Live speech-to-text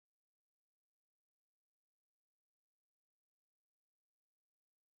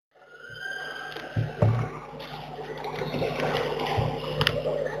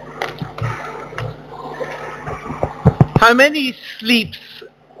How many sleeps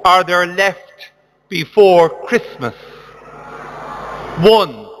are there left before Christmas?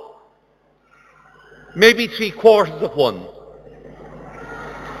 One. Maybe 3/4 of one.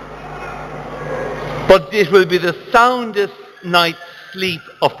 But it will be the soundest night's sleep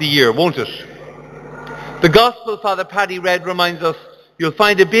of the year, won't it? The Gospel Father Paddy read reminds us you'll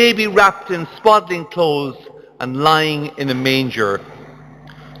find a baby wrapped in swaddling clothes and lying in a manger.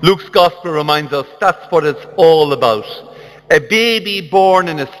 Luke's Gospel reminds us that's what it's all about. A baby born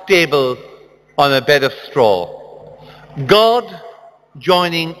in a stable on a bed of straw. God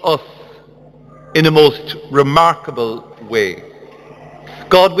joining us in a most remarkable way.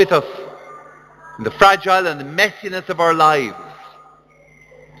 God with us in the fragile and the messiness of our lives.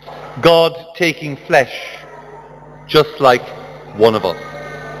 God taking flesh, just like one of us.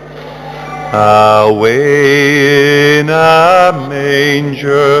 Away in a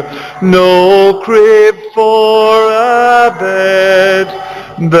manger, no crib for a bed,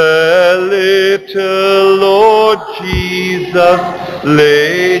 the little Lord Jesus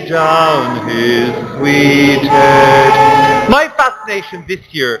lay down his sweet head. My fascination this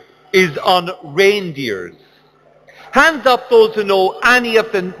year is on reindeers. Hands up those who know any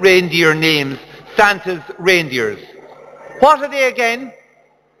of the reindeer names, Santa's reindeers. What are they again?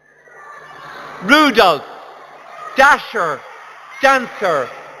 Rudolph, Dasher, Dancer,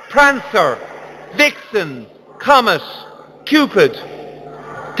 Prancer, Vixen, Comet, Cupid,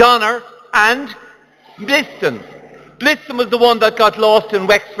 Donner, and Blitzen. Blitzen was the one that got lost in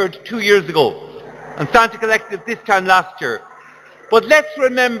Wexford 2 years ago, and Santa collected it this time last year. But let's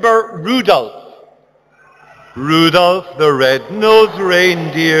remember Rudolph. Rudolph the red-nosed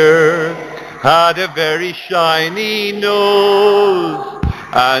reindeer had a very shiny nose,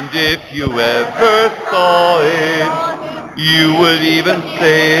 and if you ever saw it, you would even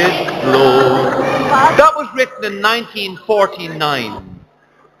say it glows. That was written in 1949,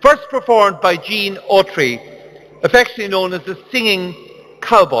 first performed by Gene Autry, affectionately known as the singing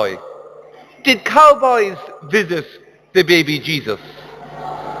cowboy. Did cowboys visit the baby Jesus?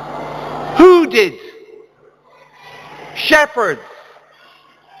 Who did? Shepherds.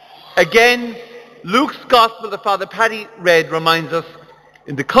 Again, Luke's Gospel that Father Paddy read reminds us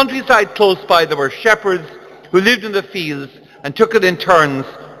in the countryside close by there were shepherds who lived in the fields and took it in turns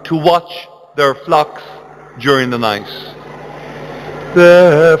to watch their flocks during the night.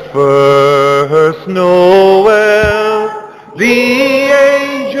 The first Noel, the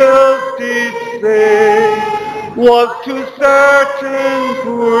angels did say, was to certain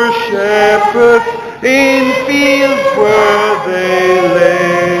poor shepherds in fields where they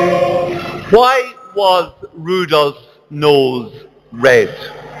lay. Why was Rudolph's nose red?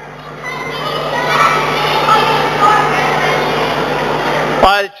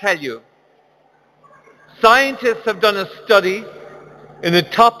 I'll tell you. Scientists have done a study in a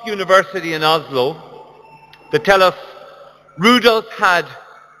top university in Oslo that tell us Rudolph had,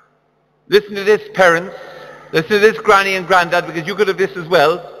 listen to this parents, listen to this granny and granddad because you could have this as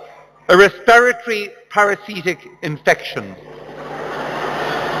well, a respiratory parasitic infection.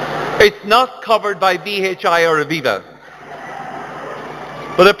 It's not covered by VHI or Aviva.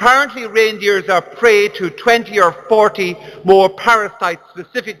 But apparently reindeers are prey to 20 or 40 more parasites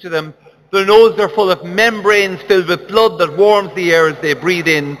specific to them. Their noses are full of membranes filled with blood that warms the air as they breathe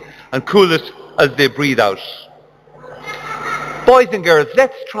in and cools it as they breathe out. Boys and girls,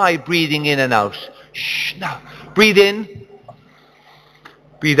 let's try breathing in and out. Shh, now. Breathe in.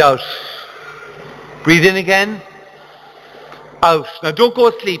 Breathe out. Breathe in again. Out. Now don't go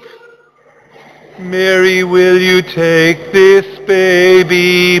asleep. Mary, will you take this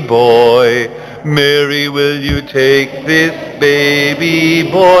baby boy? Mary, will you take this baby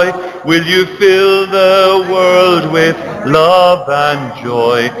boy? Will you fill the world with love and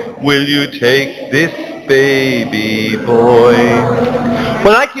joy? Will you take this baby boy?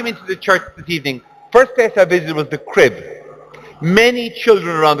 When I came into the church this evening, first place I visited was the crib. Many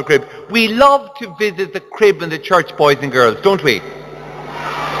children around the crib. We love to visit the crib in the church, boys and girls, don't we?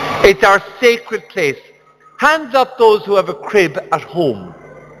 It's our sacred place. Hands up those who have a crib at home.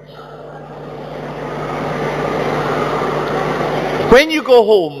 When you go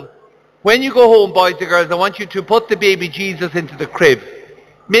home, boys and girls, I want you to put the baby Jesus into the crib.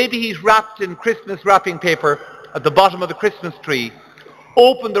 Maybe he's wrapped in Christmas wrapping paper at the bottom of the Christmas tree.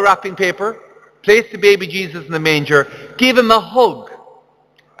 Open the wrapping paper, place the baby Jesus in the manger, give him a hug,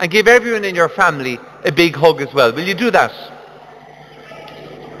 and give everyone in your family a big hug as well. Will you do that?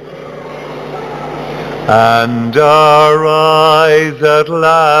 And our eyes at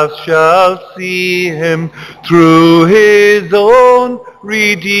last shall see him through his own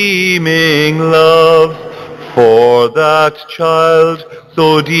redeeming love. For that child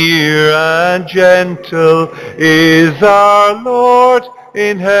so dear and gentle is our Lord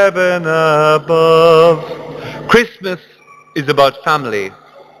in heaven above. Christmas is about family,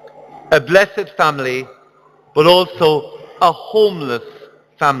 a blessed family, but also a homeless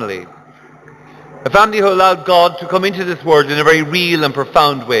family. A family who allowed God to come into this world in a very real and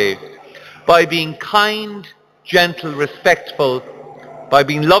profound way by being kind, gentle, respectful, by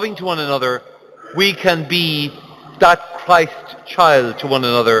being loving to one another. We can be that Christ child to one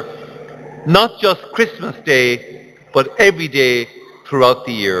another, not just Christmas Day, but every day throughout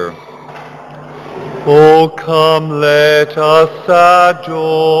the year. Oh, come, let us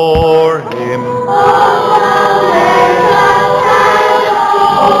adore him.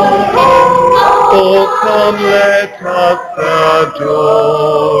 Oh, come, let us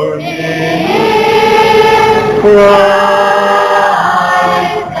adore him. Christ,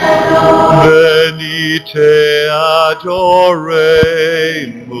 venite adoremus,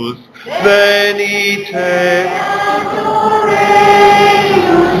 venite adoremus,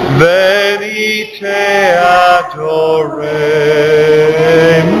 venite adoremus.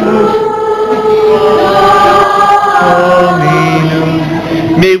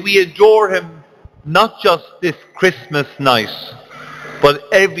 May we adore him not just this Christmas night, but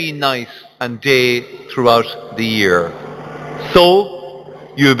every night and day throughout the year. So,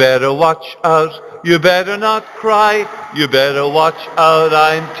 you better watch out, you better not cry, you better watch out,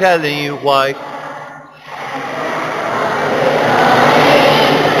 I'm telling you why.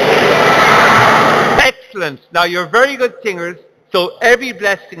 Excellent. Now you're very good singers, so every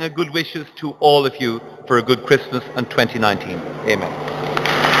blessing and good wishes to all of you for a good Christmas and 2019. Amen.